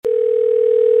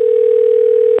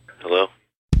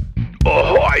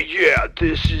yeah,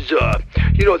 this is,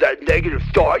 that negative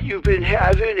thought you've been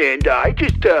having, and I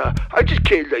just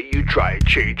can't let you try and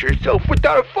change yourself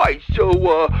without a fight, so,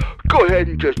 go ahead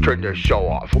and just turn the show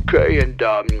off, okay? And,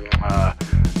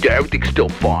 yeah, everything's still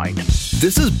fine.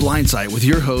 This is Blindsight with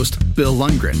your host, Bill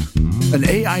Lundgren, an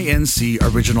AINC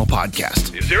original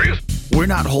podcast. You serious? We're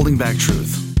not holding back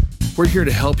truth. We're here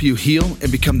to help you heal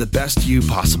and become the best you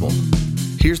possible.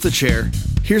 Here's the chair,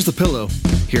 here's the pillow,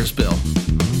 here's Bill.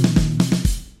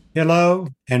 Hello,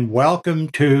 and welcome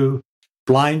to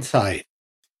Blindsight.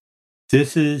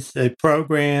 This is a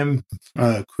program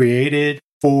created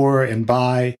for and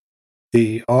by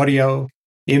the Audio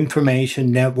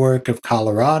Information Network of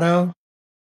Colorado,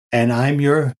 and I'm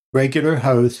your regular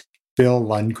host, Bill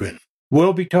Lundgren.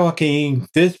 We'll be talking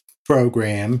this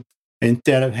program,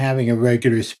 instead of having a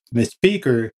regular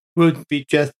speaker, we'll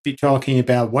just be talking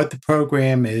about what the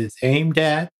program is aimed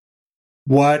at,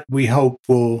 what we hope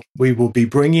we will be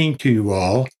bringing to you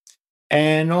all,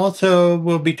 and also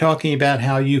we'll be talking about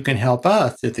how you can help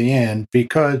us at the end,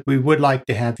 because we would like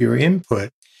to have your input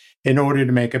in order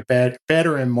to make a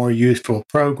better and more useful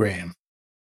program.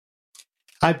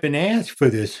 I've been asked for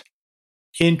this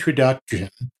introduction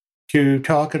to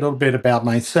talk a little bit about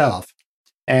myself.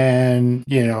 And,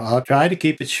 I'll try to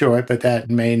keep it short, but that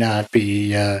may not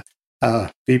be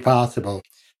possible.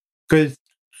 Because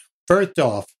first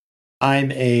off,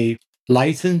 I'm a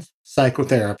licensed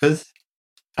psychotherapist.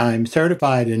 I'm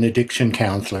certified in addiction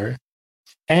counselor.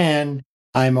 And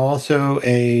I'm also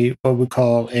what we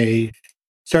call a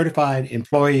certified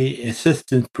employee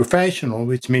assistance professional,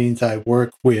 which means I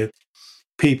work with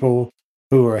people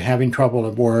who are having trouble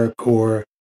at work or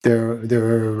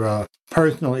their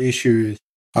personal issues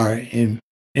are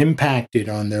impacted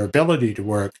on their ability to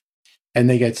work, and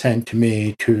they get sent to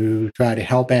me to try to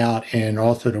help out and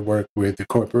also to work with the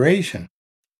corporation.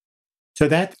 So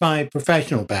that's my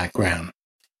professional background.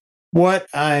 What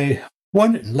I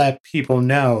want to let people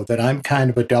know that I'm kind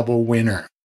of a double winner.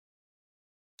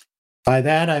 By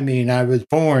that I mean I was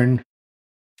born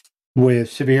with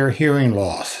severe hearing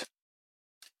loss.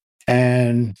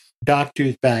 And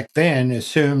doctors back then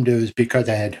assumed it was because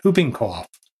I had whooping cough.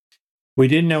 We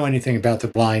didn't know anything about the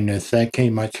blindness. That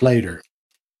came much later.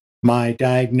 My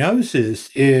diagnosis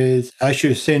is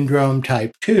Usher syndrome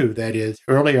type 2, that is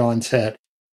early onset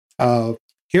of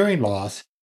hearing loss,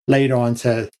 late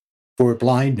onset for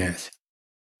blindness.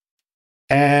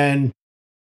 And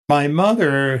my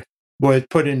mother was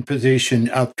put in position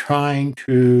of trying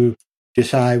to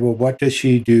decide, well, what does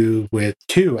she do with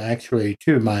two?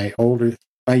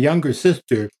 My younger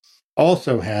sister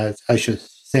also has Usher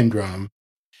syndrome.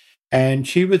 And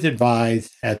she was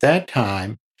advised at that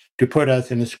time to put us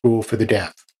in a school for the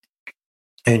deaf.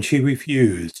 And she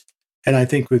refused, and I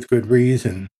think with good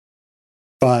reason.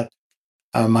 But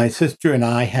my sister and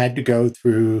I had to go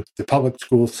through the public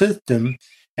school system,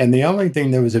 and the only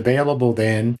thing that was available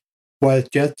then was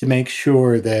just to make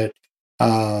sure that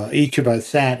each of us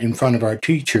sat in front of our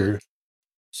teacher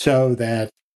so that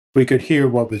we could hear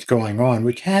what was going on,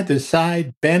 which had the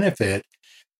side benefit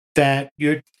that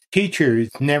your teachers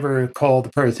never call the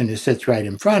person who sits right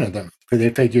in front of them, because they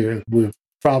figure we're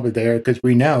probably there because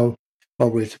we know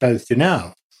what we're supposed to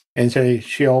know. And so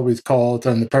she always calls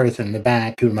on the person in the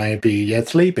back who might be yet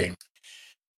sleeping.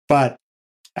 But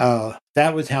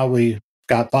that was how we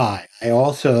got by. I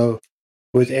also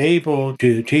was able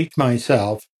to teach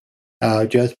myself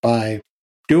just by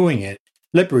doing it,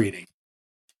 lip reading.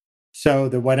 So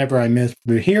that whatever I missed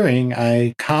with hearing,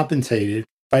 I compensated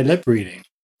by lip reading.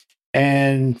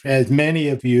 And as many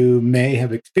of you may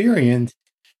have experienced,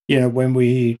 when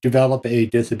we develop a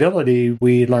disability,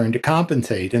 we learn to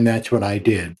compensate, and that's what I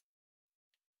did.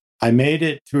 I made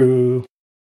it through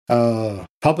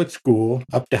public school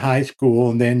up to high school,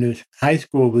 and then the high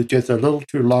school was just a little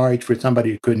too large for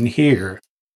somebody who couldn't hear.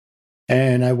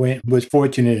 And I was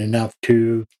fortunate enough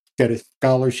to get a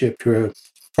scholarship to a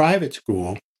private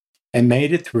school and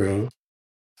made it through,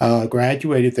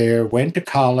 graduated there, went to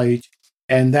college,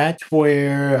 and that's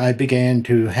where I began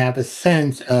to have a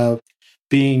sense of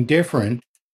being different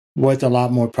was a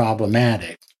lot more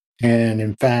problematic. And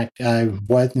in fact, I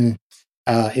wasn't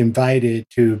invited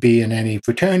to be in any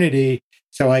fraternity,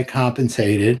 so I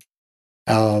compensated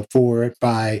for it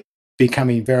by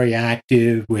becoming very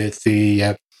active with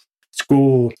the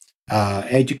school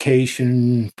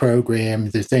education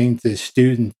programs, the things the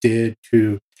students did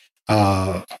to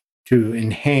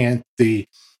enhance the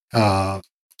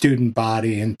student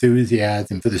body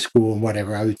enthusiasm for the school and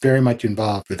whatever. I was very much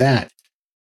involved with that.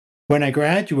 When I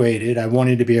graduated, I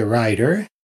wanted to be a writer,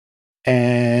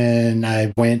 and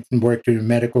I went and worked at a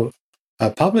medical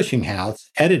publishing house,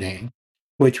 editing,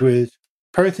 which was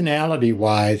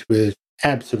personality-wise was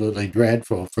absolutely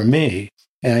dreadful for me,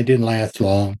 and I didn't last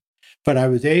long. But I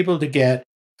was able to get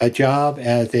a job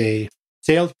as a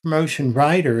sales promotion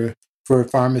writer for a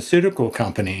pharmaceutical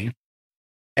company.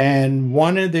 And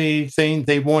one of the things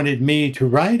they wanted me to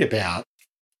write about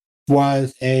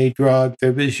was a drug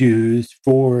that was used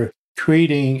for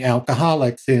treating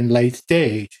alcoholics in late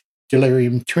stage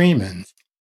delirium tremens.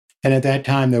 And at that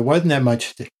time, there wasn't that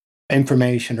much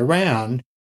information around.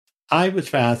 I was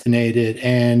fascinated,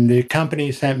 and the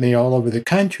company sent me all over the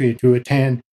country to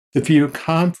attend the few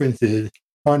conferences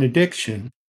on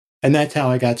addiction. And that's how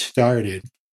I got started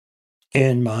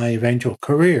in my eventual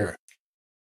career.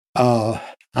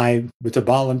 I was a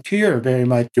volunteer very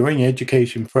much doing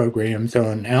education programs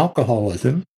on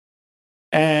alcoholism.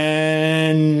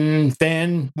 And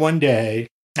then one day,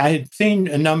 I had seen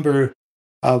a number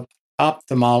of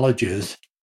ophthalmologists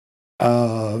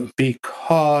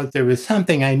because there was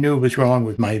something I knew was wrong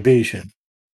with my vision,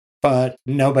 but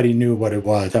nobody knew what it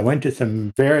was. I went to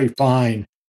some very fine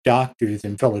doctors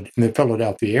in the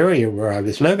Philadelphia area where I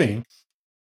was living,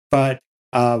 but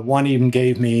one even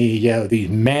gave me these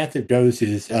massive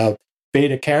doses of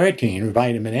beta-carotene or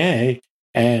vitamin A,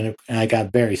 and I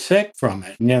got very sick from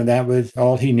it. That was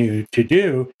all he knew to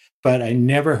do, but I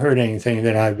never heard anything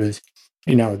that I was,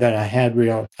 that I had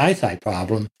real eyesight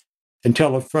problems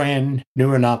until a friend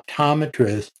knew an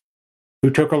optometrist who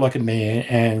took a look at me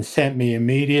and sent me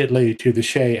immediately to the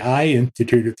Shea Eye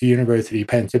Institute at the University of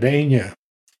Pennsylvania,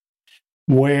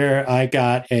 where I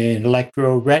got an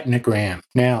electroretinogram.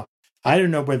 Now, I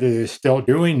don't know whether they're still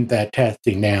doing that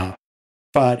testing now,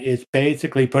 but it's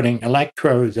basically putting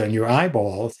electrodes on your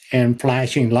eyeballs and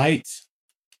flashing lights.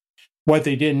 What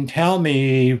they didn't tell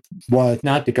me was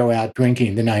not to go out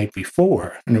drinking the night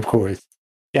before. And of course,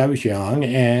 I was young,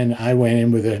 and I went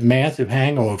in with a massive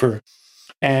hangover.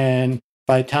 And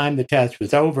by the time the test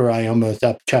was over, I almost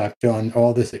upchucked on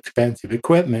all this expensive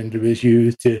equipment that was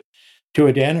used to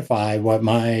identify what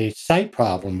my sight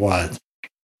problem was.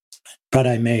 But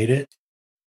I made it.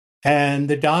 And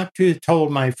the doctors told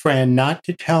my friend not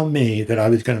to tell me that I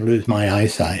was going to lose my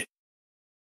eyesight.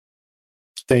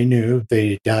 They knew.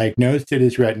 They diagnosed it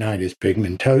as retinitis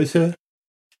pigmentosa.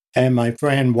 And my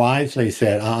friend wisely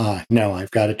said, no,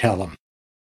 I've got to tell him.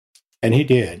 And he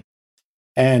did.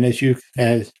 And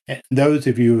as those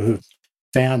of you who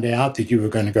found out that you were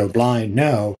going to go blind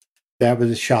know, that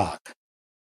was a shock.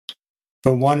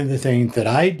 But one of the things that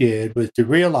I did was to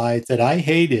realize that I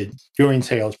hated doing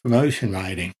sales promotion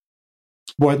writing.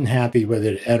 Wasn't happy with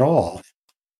it at all.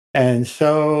 And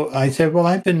so I said, well,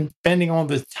 I've been spending all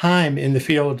this time in the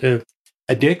field of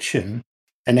addiction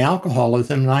and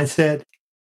alcoholism. And I said,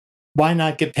 why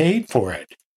not get paid for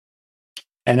it?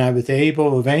 And I was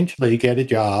able to eventually get a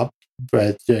job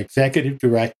as the executive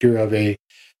director of a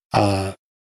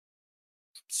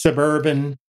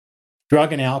suburban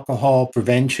drug and alcohol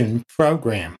prevention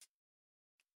program.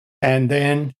 And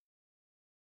then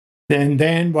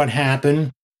what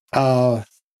happened, I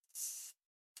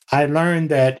learned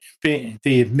that the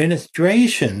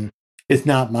administration is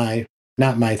not my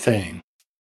thing.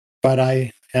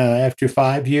 But after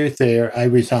 5 years there, I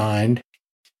resigned.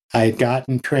 I had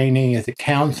gotten training as a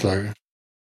counselor,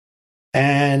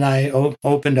 and I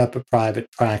opened up a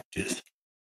private practice.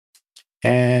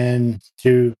 And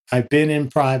I've been in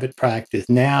private practice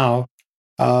now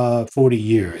 40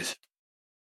 years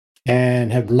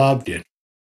and have loved it.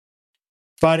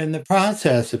 But in the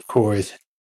process, of course,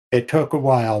 it took a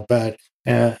while, but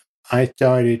I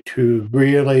started to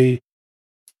really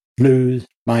lose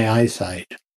my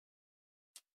eyesight.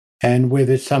 And with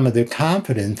it, some of the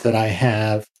confidence that I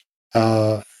have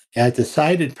as a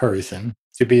sighted person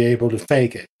to be able to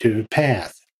fake it, to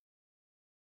pass.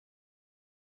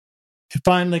 It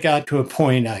finally got to a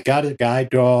point, I got a guide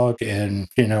dog, and,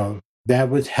 that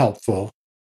was helpful.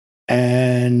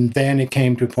 And then it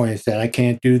came to a point that I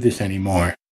can't do this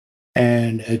anymore.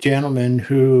 And a gentleman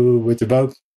who was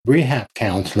a rehab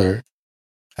counselor,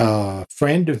 a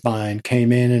friend of mine,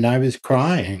 came in, and I was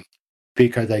crying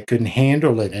because I couldn't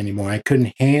handle it anymore. I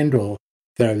couldn't handle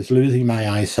that I was losing my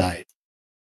eyesight.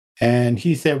 And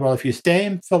he said, well, if you stay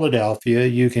in Philadelphia,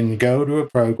 you can go to a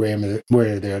program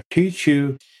where they'll teach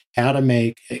you how to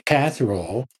make a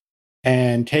casserole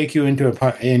and take you into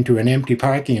an empty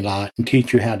parking lot and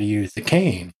teach you how to use the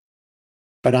cane.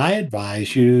 But I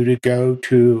advise you to go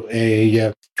to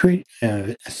a training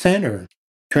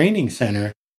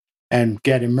center, and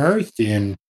get immersed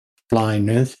in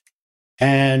blindness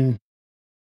and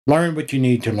learn what you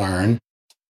need to learn,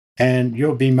 and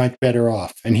you'll be much better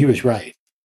off. And he was right.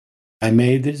 I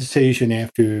made the decision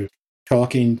after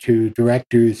talking to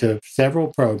directors of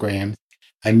several programs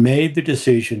I made the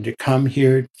decision to come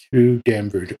here to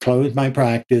Denver, to close my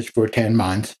practice for 10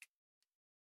 months,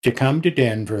 to come to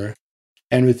Denver,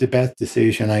 and it was the best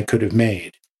decision I could have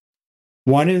made.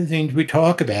 One of the things we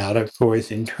talk about, of course,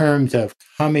 in terms of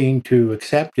coming to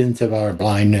acceptance of our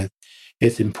blindness,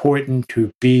 it's important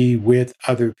to be with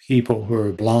other people who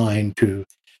are blind, to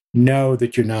know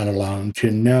that you're not alone, to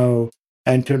know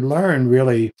and to learn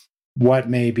really what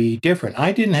may be different.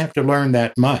 I didn't have to learn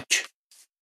that much.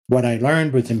 What I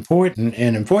learned was important,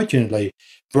 and unfortunately,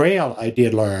 Braille I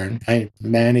did learn. I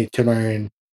managed to learn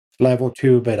level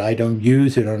 2, but I don't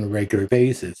use it on a regular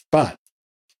basis. But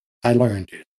I learned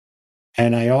it.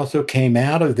 And I also came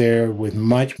out of there with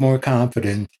much more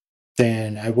confidence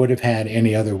than I would have had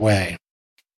any other way.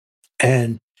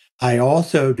 And I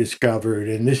also discovered,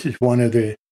 and this is one of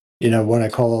the, what I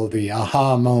call the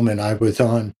aha moment. I was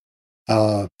on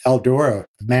Eldora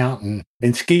Mountain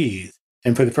in skis.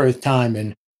 And for the first time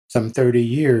in some 30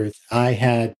 years, I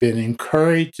had been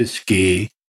encouraged to ski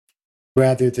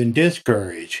rather than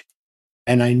discouraged.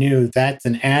 And I knew that's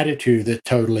an attitude that's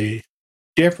totally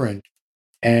different,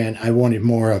 and I wanted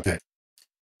more of it.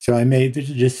 So I made the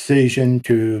decision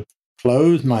to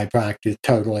close my practice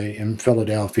totally in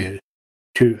Philadelphia.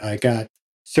 I got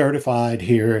certified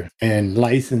here and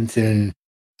licensed in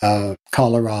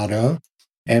Colorado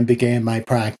and began my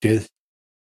practice.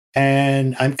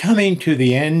 And I'm coming to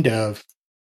the end of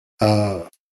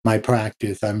my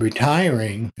practice. I'm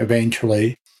retiring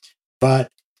eventually, but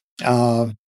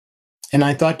and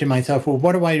I thought to myself, well,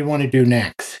 what do I want to do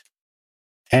next?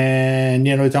 And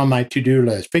it's on my to-do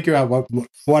list. Figure out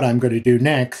what I'm going to do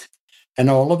next. And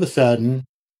all of a sudden,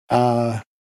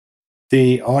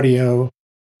 the Audio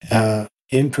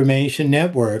Information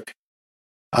Network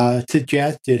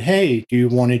suggested, hey, do you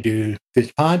want to do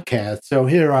this podcast? So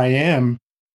here I am,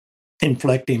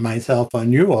 inflicting myself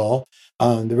on you all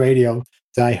on the radio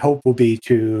that I hope will be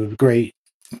to great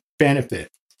benefit.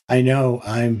 I know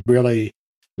I'm really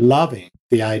loving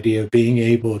the idea of being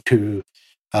able to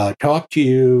talk to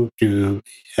you, to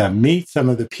meet some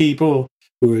of the people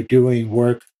who are doing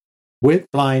work with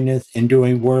blindness and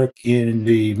doing work in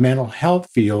the mental health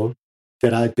field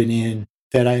that I've been in,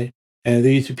 and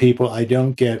these are people I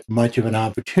don't get much of an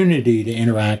opportunity to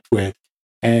interact with.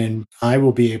 And I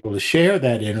will be able to share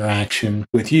that interaction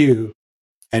with you,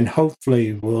 and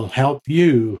hopefully will help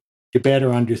you to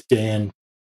better understand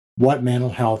what mental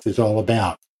health is all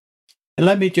about. And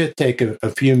let me just take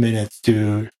a few minutes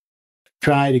to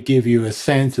try to give you a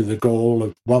sense of the goal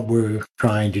of what we're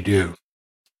trying to do.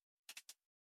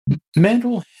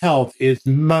 Mental health is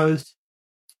most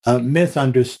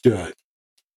misunderstood.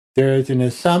 There is an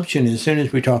assumption as soon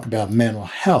as we talk about mental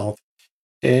health,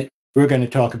 we're going to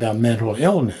talk about mental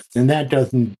illness, and that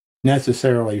doesn't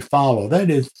necessarily follow.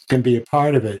 That can be a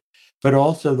part of it, but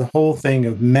also the whole thing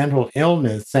of mental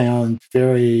illness sounds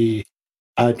very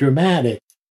dramatic.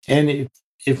 And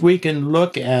if we can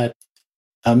look at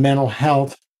mental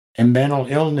health and mental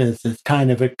illness as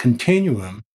kind of a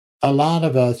continuum, a lot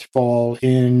of us fall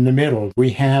in the middle.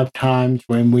 We have times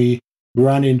when we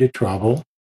run into trouble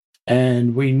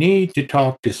and we need to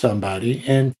talk to somebody,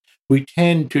 and we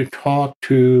tend to talk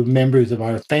to members of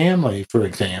our family, for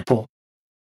example,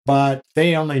 but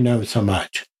they only know so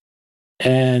much.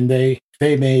 And they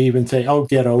may even say, oh,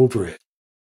 get over it.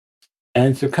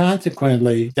 And so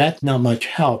consequently, that's not much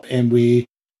help, and we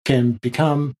can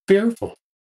become fearful.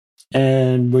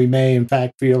 And we may, in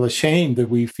fact, feel ashamed that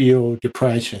we feel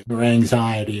depression or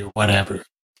anxiety or whatever.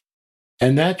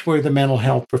 And that's where the mental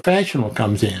health professional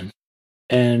comes in.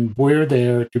 And we're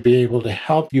there to be able to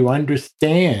help you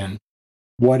understand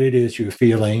what it is you're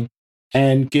feeling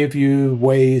and give you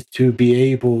ways to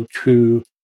be able to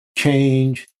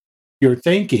change your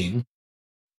thinking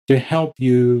to help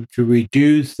you to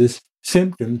reduce the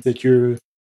symptoms that you're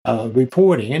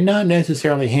reporting, and not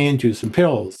necessarily hand you some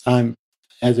pills. I'm,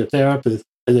 as a therapist,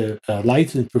 as a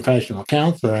licensed professional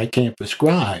counselor, I can't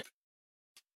prescribe.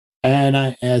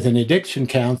 And as an addiction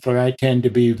counselor, I tend to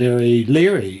be very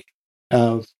leery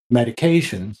of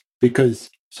medications because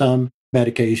some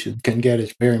medications can get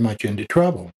us very much into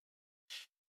trouble.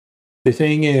 The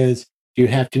thing is, you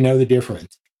have to know the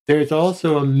difference. There's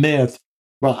also a myth,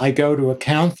 well, I go to a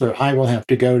counselor, I will have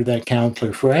to go to that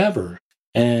counselor forever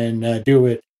and do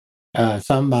it.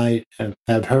 Some might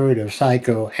have heard of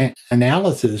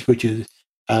psychoanalysis, which is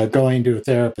going to a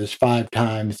therapist 5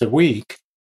 times a week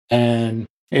and,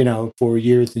 for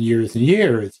years and years and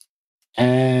years.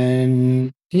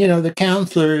 And, the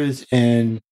counselors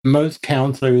and most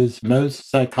counselors, most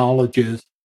psychologists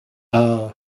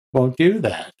won't do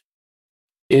that.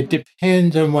 It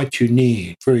depends on what you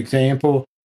need. For example,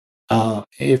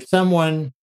 if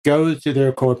someone goes to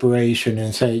their corporation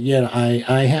and say, yeah,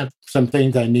 I have some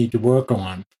things I need to work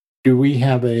on. Do we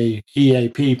have a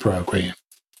EAP program?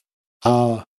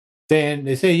 Then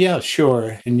they say, yeah,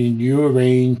 sure. And then you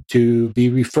arrange to be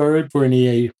referred for an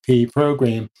EAP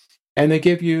program. And they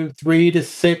give you 3 to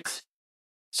 6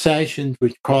 sessions,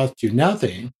 which cost you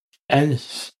nothing. And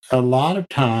a lot of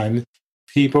times,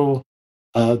 people,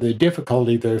 the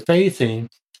difficulty they're facing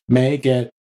may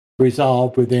get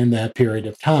resolved within that period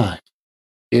of time.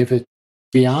 If it's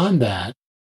beyond that,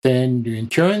 then the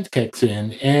insurance kicks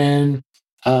in. And,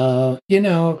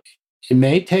 it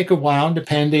may take a while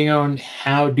depending on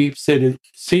how deep-seated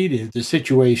the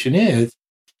situation is,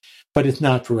 but it's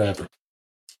not forever.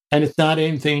 And it's not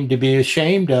anything to be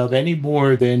ashamed of any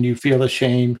more than you feel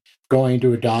ashamed going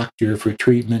to a doctor for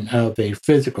treatment of a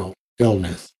physical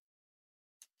illness.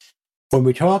 When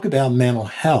we talk about mental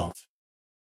health,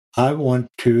 I want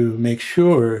to make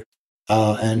sure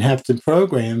and have some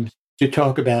programs to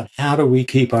talk about how do we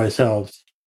keep ourselves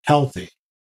healthy.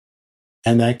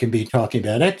 And that can be talking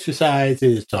about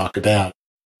exercises, talk about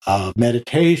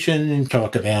meditation, and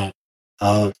talk about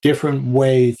different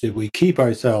ways that we keep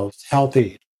ourselves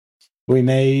healthy. We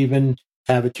may even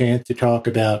have a chance to talk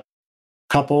about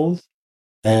couples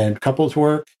and couples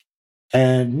work,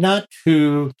 and not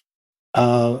to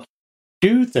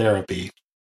do therapy,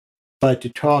 but to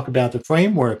talk about the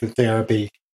framework of therapy.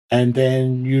 And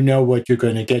then you know what you're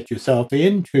going to get yourself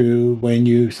into when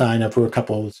you sign up for a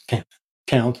couples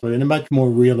counselor in a much more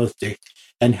realistic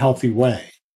and healthy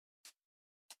way.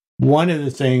 One of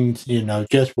the things,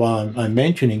 just while I'm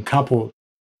mentioning couples,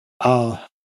 I'm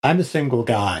a single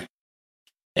guy.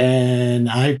 And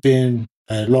I've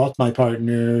lost my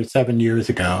partner 7 years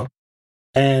ago.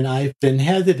 And I've been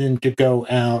hesitant to go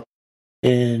out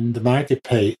in the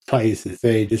marketplace, as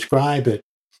they describe it,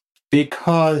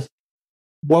 because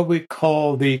what we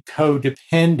call the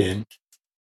codependent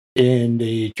in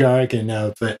the jargon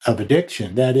of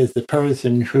addiction, that is the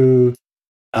person who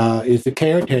is the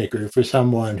caretaker for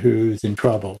someone who's in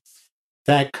trouble.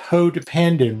 That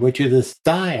codependent, which is a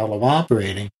style of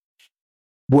operating,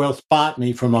 will spot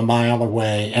me from a mile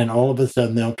away, and all of a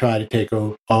sudden they'll try to take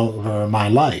over my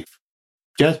life.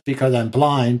 Just because I'm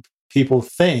blind, people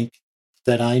think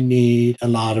that I need a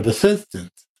lot of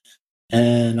assistance.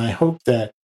 And I hope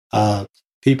that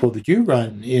people that you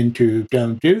run into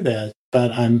don't do that,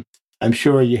 but I'm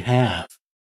sure you have.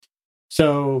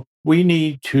 So we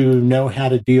need to know how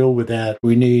to deal with that.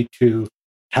 We need to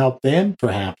help them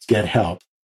perhaps get help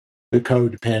with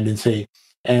codependency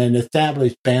and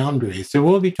establish boundaries. So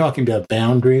we'll be talking about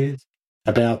boundaries,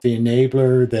 about the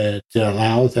enabler that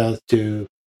allows us to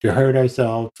hurt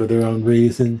ourselves for their own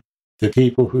reasons, the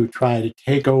people who try to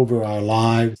take over our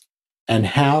lives, and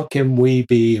how can we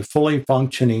be fully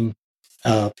functioning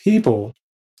people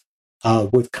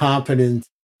with confidence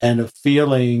and a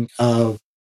feeling of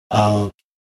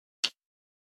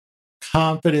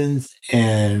confidence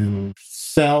and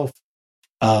self-pride,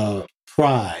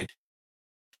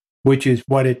 which is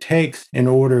what it takes in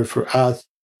order for us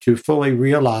to fully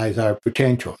realize our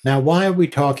potential. Now, why are we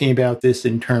talking about this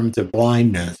in terms of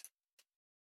blindness?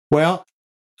 Well,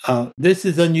 this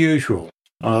is unusual.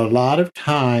 A lot of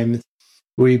times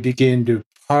we begin to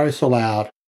parcel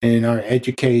out in our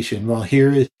education. Well,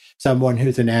 here is someone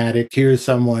who's an addict. Here's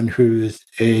someone who's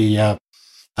a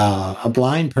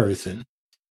blind person.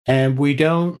 And we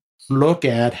don't look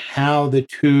at how the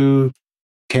two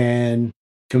can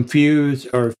confuse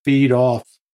or feed off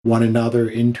one another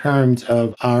in terms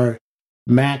of our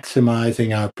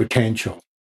maximizing our potential.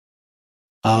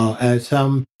 As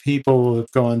some people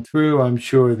have gone through, I'm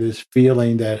sure this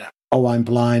feeling that, oh, I'm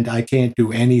blind, I can't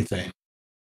do anything.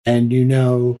 And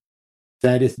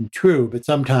that isn't true, but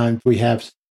sometimes we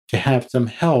have to have some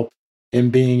help in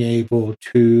being able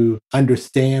to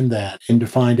understand that and to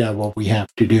find out what we have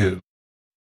to do.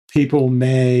 People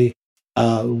may,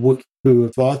 who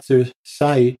have lost their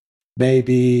sight, may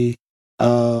be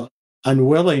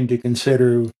unwilling to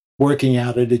consider working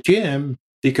out at a gym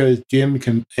because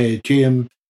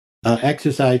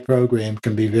exercise program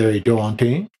can be very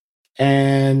daunting.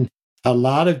 And a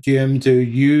lot of gyms are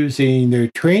using their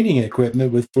training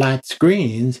equipment with flat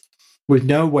screens with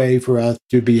no way for us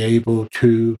to be able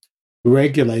to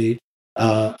regulate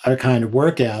a kind of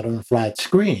workout on a flat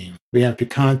screen. We have to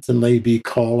constantly be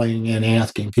calling and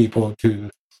asking people to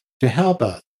help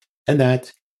us. And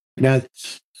that's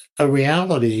a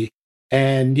reality.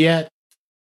 And yet,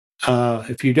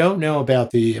 if you don't know about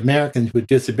the Americans with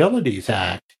Disabilities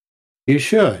Act, you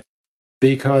should,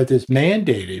 because it's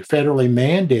federally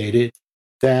mandated,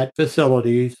 that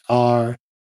facilities are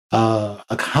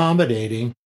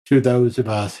accommodating to those of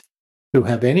us who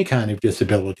have any kind of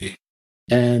disability.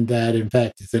 And that, in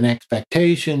fact, is an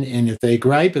expectation. And if they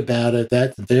gripe about it,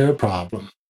 that's their problem.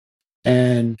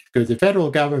 And because the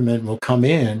federal government will come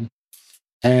in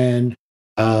and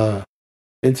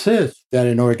insist that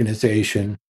an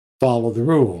organization follow the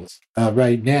rules.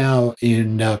 Right now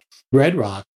in Red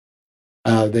Rock,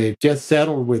 they've just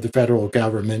settled with the federal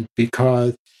government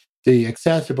because the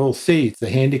accessible seats,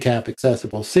 the handicap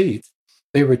accessible seats,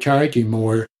 they were charging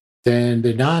more than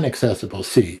the non-accessible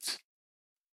seats.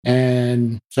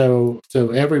 And so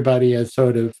everybody has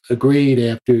sort of agreed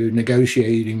after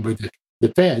negotiating with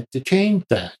the Fed to change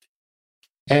that.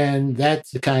 And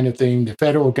that's the kind of thing the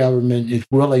federal government is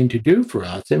willing to do for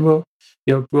us. And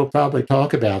we'll probably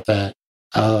talk about that.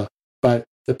 But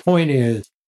the point is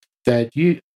that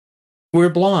we're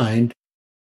blind.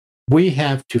 We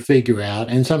have to figure out,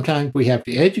 and sometimes we have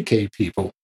to educate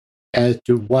people as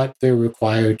to what they're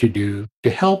required to do to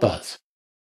help us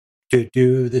to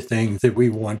do the things that we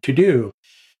want to do.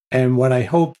 And what I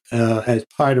hope as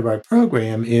part of our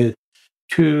program is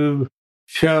to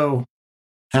show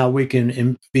how we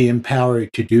can be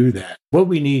empowered to do that, what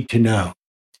we need to know.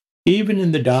 Even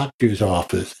in the doctor's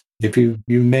office, if you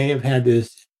may have had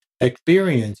this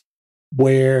experience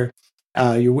where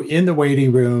you're in the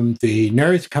waiting room, the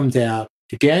nurse comes out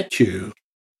to get you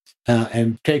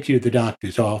and takes you to the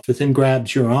doctor's office and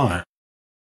grabs your arm.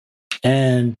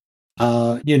 And,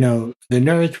 the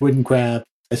nurse wouldn't grab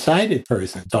a sighted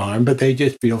person's arm, but they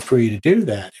just feel free to do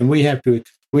that. And we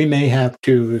may have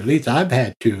to, at least I've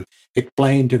had to,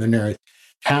 explain to the nurse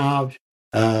how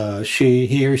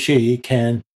he or she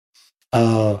can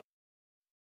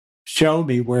show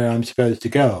me where I'm supposed to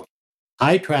go.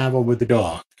 I travel with the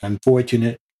dog. I'm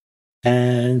fortunate.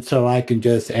 And so I can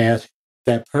just ask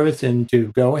that person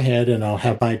to go ahead and I'll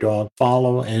have my dog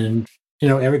follow and,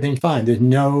 everything's fine. There's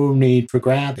no need for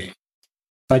grabbing.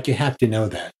 But you have to know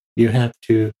that. You have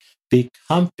to be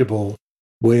comfortable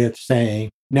with saying,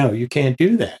 no, you can't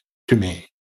do that to me.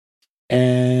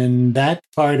 And that's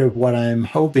part of what I'm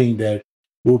hoping that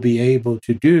we'll be able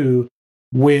to do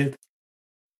with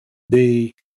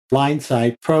the Blind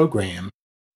Sight program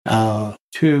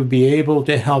to be able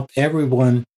to help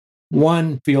everyone,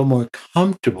 one, feel more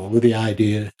comfortable with the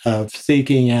idea of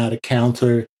seeking out a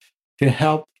counselor to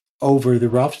help over the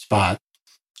rough spot,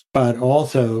 but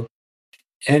also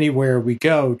anywhere we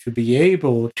go to be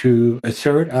able to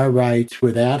assert our rights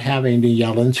without having to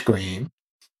yell and scream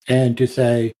and to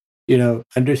say,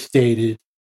 understated,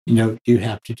 you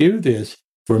have to do this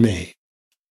for me.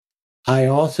 I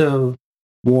also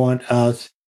want us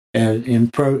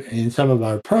in some of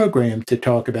our programs to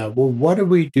talk about, well, what do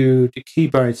we do to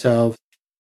keep ourselves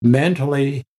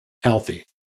mentally healthy?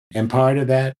 And part of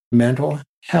that mental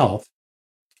health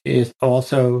is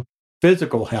also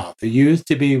physical health. It used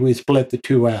to be we split the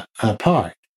two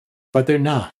apart, but they're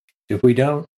not. If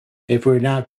we're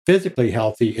not physically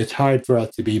healthy, it's hard for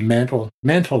us to be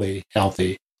mentally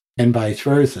healthy and vice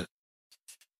versa.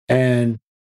 And,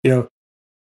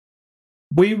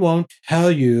 we won't tell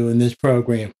you in this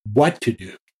program what to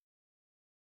do.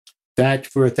 That's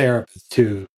for a therapist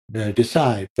to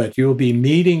decide, but you'll be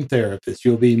meeting therapists.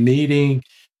 You'll be meeting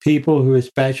people who are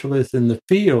specialists in the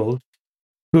field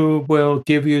who will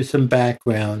give you some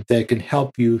background that can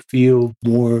help you feel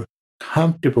more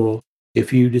comfortable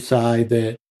if you decide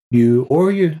that you or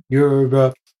your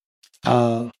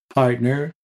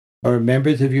partner or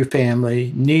members of your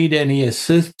family need any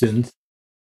assistance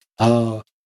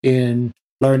in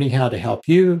learning how to help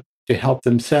you, to help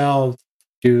themselves,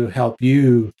 to help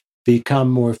you become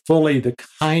more fully the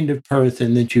kind of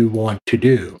person that you want to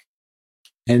do.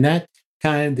 And that's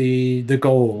kind of the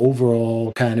goal,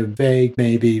 overall kind of vague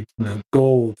maybe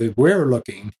goal that we're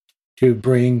looking to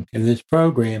bring in this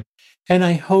program. And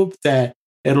I hope that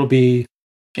it'll be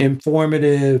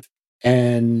informative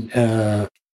and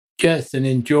just an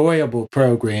enjoyable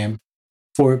program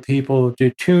for people to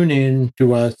tune in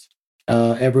to us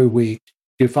every week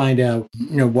to find out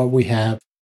what we have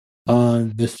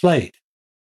on the slate.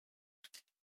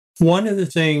 One of the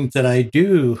things that I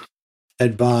do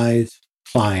advise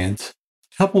clients,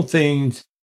 a couple things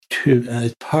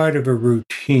as part of a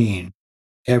routine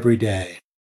every day.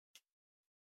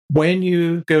 When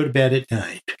you go to bed at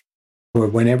night, or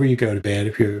whenever you go to bed,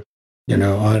 if you're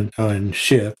on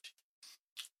shift,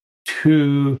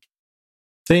 to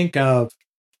think of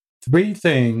 3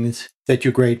 things that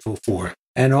you're grateful for,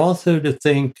 and also to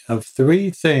think of 3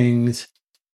 things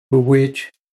for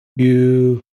which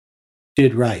you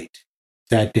did right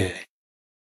that day.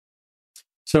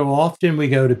 So often we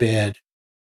go to bed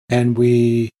and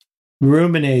we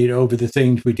ruminate over the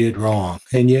things we did wrong.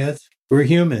 And yes, we're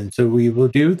human, so we will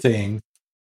do things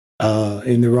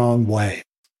in the wrong way.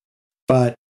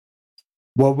 But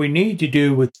what we need to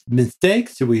do with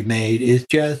mistakes that we've made is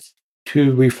just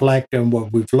to reflect on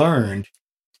what we've learned.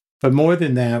 But more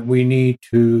than that, we need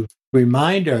to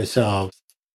remind ourselves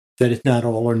that it's not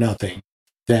all or nothing,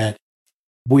 that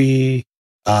we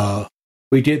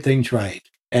did things right.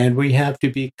 And we have to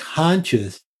be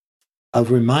conscious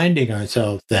of reminding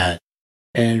ourselves that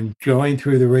and going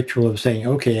through the ritual of saying,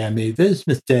 okay, I made this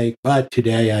mistake, but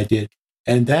today I did.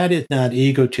 And that is not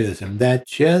egotism. That's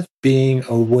just being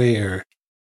aware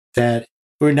that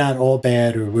we're not all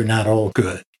bad or we're not all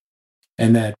good,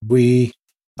 and that we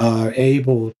are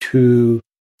able to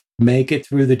make it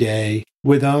through the day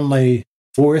with only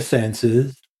 4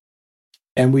 senses,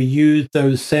 and we use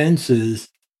those senses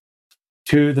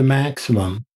to the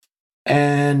maximum.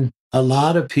 And a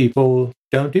lot of people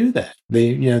don't do that.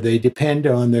 They depend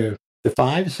on the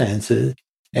 5 senses.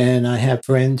 And I have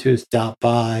friends who stop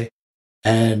by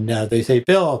and they say,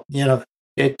 Bill,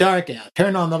 it's dark out,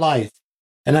 turn on the lights.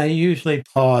 And I usually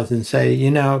pause and say,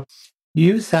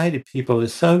 you sighted people are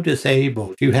so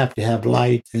disabled. You have to have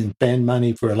lights and spend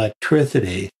money for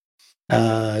electricity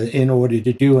in order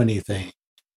to do anything.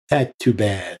 That's too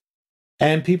bad.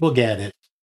 And people get it.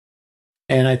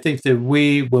 And I think that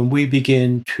when we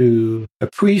begin to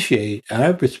appreciate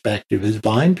our perspective as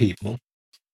blind people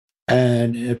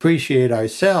and appreciate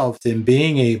ourselves in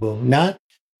being able, not,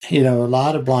 a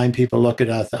lot of blind people look at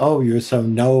us, oh, you're so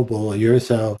noble, you're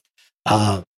so,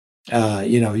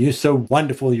 you're so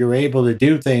wonderful, you're able to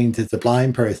do things as a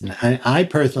blind person. I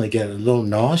personally get a little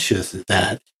nauseous at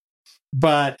that,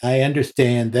 but I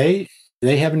understand they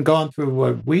haven't gone through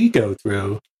what we go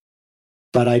through,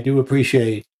 but I do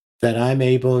appreciate that I'm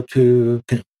able to,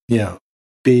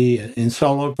 be in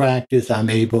solo practice. I'm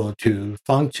able to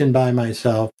function by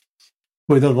myself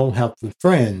with a little help with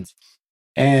friends.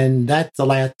 And that's the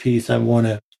last piece I want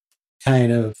to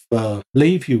kind of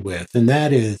leave you with. And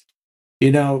that is,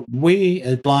 we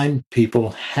as blind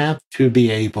people have to be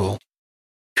able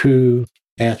to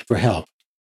ask for help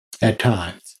at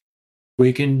times.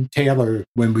 We can tailor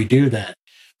when we do that.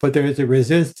 But there's a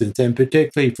resistance, and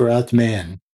particularly for us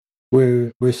men,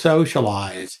 we're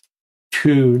socialized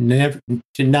to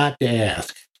not to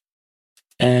ask.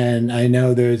 And I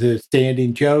know there's a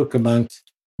standing joke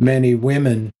amongst many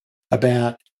women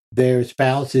about their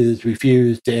spouses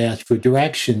refuse to ask for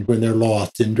directions when they're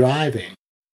lost in driving.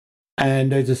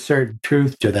 And there's a certain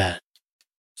truth to that.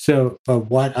 So, but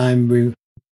what I'm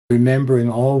remembering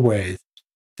always,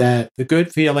 that the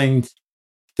good feelings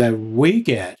that we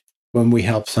get when we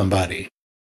help somebody,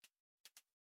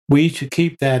 we should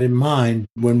keep that in mind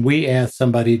when we ask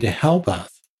somebody to help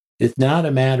us. It's not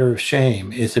a matter of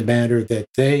shame. It's a matter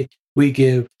that we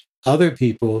give other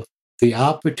people the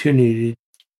opportunity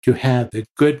to have the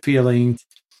good feelings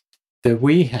that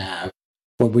we have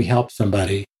when we help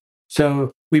somebody.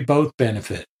 So we both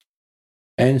benefit.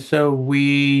 And so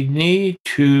we need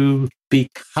to be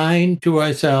kind to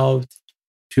ourselves,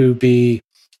 to be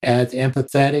as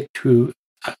empathetic to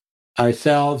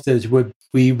ourselves as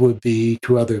we would be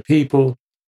to other people,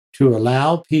 to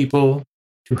allow people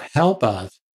to help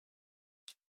us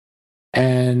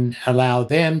and allow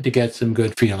them to get some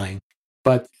good feeling.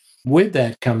 But with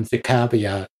that comes the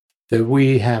caveat that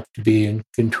we have to be in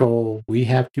control. We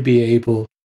have to be able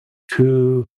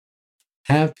to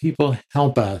have people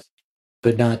help us,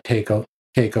 but not take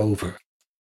over.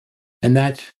 And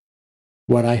that's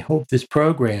what I hope this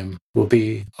program will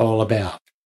be all about.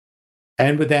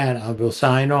 And with that, I will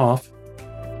sign off.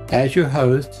 As your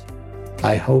host,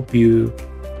 I hope you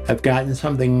have gotten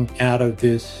something out of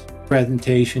this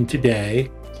presentation today.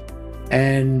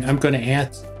 And I'm going to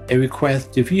ask a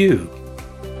request of you.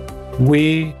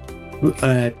 We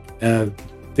at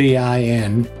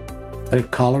VIN at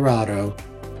Colorado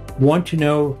want to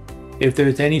know if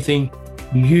there's anything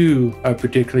you are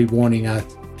particularly wanting us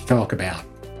to talk about.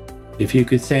 If you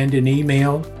could send an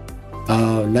email,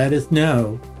 let us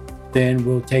know, then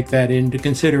we'll take that into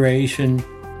consideration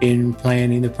in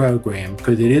planning the program,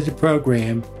 because it is a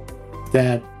program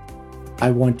that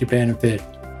I want to benefit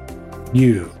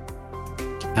you.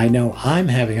 I know I'm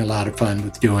having a lot of fun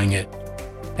with doing it,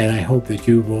 and I hope that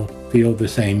you will feel the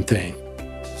same thing.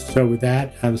 So with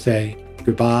that, I will say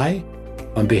goodbye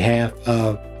on behalf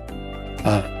of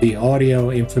the Audio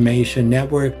Information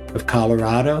Network of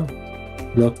Colorado.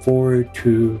 Look forward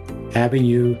to having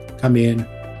you come in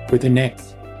with the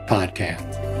next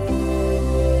podcast.